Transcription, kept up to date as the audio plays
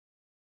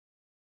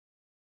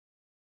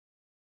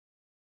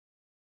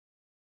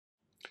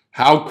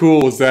How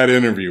cool was that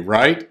interview,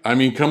 right? I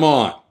mean, come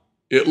on.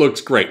 It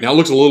looks great. Now, it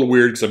looks a little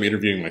weird because I'm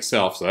interviewing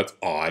myself, so that's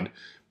odd.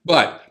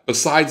 But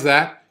besides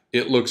that,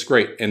 it looks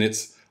great. And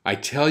I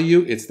tell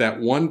you, it's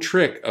that one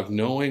trick of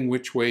knowing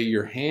which way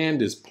your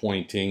hand is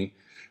pointing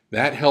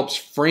that helps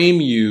frame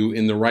you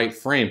in the right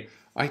frame.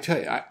 I tell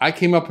you, I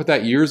came up with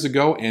that years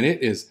ago, and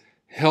it has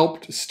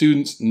helped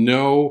students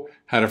know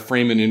how to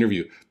frame an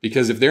interview.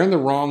 Because if they're on the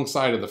wrong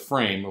side of the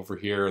frame over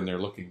here and they're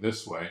looking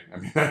this way, I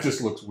mean, that just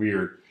looks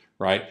weird,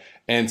 right?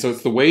 And so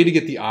it's the way to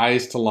get the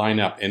eyes to line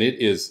up, and it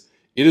is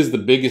the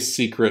biggest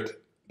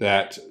secret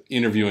that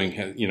interviewing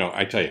has. You know,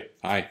 I tell you,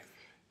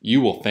 you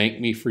will thank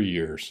me for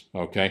years,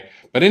 okay?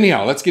 But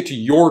anyhow, let's get to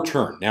your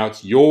turn. Now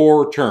it's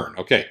your turn,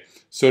 okay?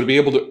 So to be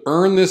able to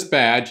earn this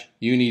badge,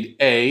 you need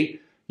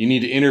you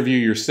need to interview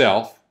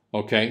yourself,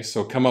 okay?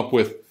 So come up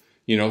with,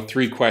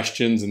 3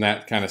 questions and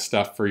that kind of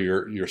stuff for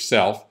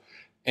yourself.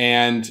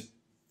 And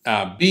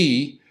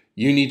B,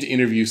 you need to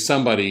interview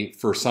somebody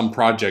for some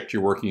project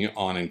you're working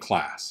on in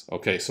class,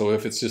 okay? So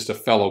if it's just a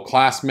fellow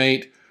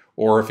classmate,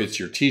 or if it's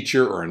your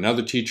teacher or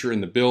another teacher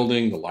in the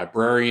building, the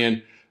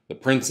librarian, the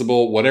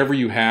principal, whatever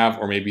you have,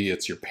 or maybe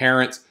it's your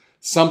parents,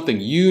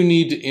 something, you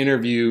need to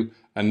interview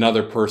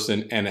another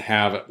person and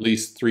have at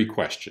least 3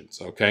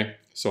 questions, okay?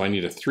 So I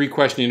need a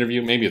 3-question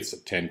interview. Maybe it's a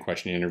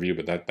 10-question interview,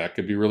 but that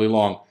could be really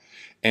long.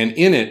 And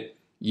in it,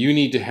 you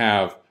need to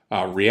have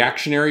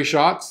reactionary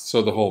shots,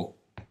 so the whole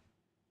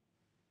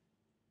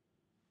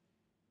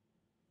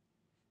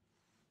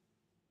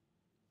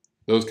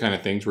those kind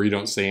of things where you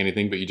don't say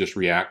anything, but you just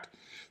react.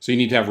 So you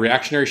need to have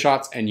reactionary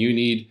shots, and you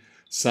need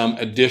some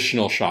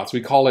additional shots.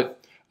 We call it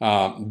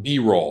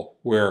B-roll,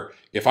 where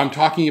if I'm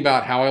talking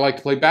about how I like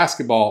to play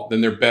basketball, then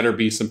there better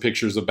be some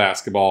pictures of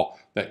basketball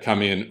that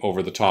come in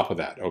over the top of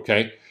that,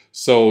 okay?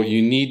 So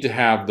you need to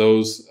have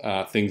those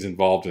things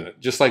involved in it.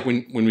 Just like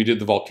when we did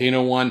the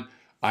volcano one,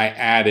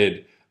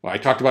 I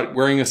talked about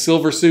wearing a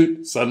silver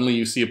suit. Suddenly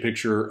you see a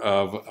picture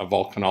of a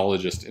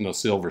volcanologist in a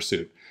silver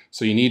suit.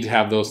 So you need to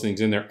have those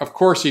things in there. Of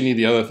course, you need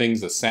the other things.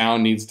 The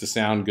sound needs to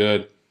sound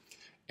good,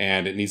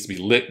 and it needs to be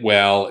lit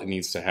well. It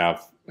needs to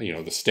have,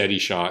 the steady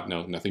shot,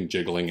 nothing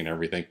jiggling and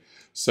everything.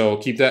 So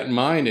keep that in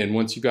mind, and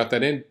once you got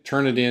that in,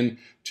 turn it in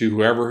to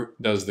whoever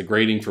does the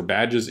grading for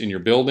badges in your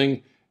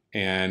building,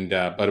 and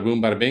bada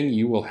boom, bada bing,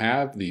 you will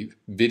have the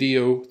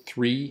Video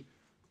 3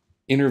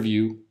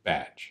 interview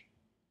badge.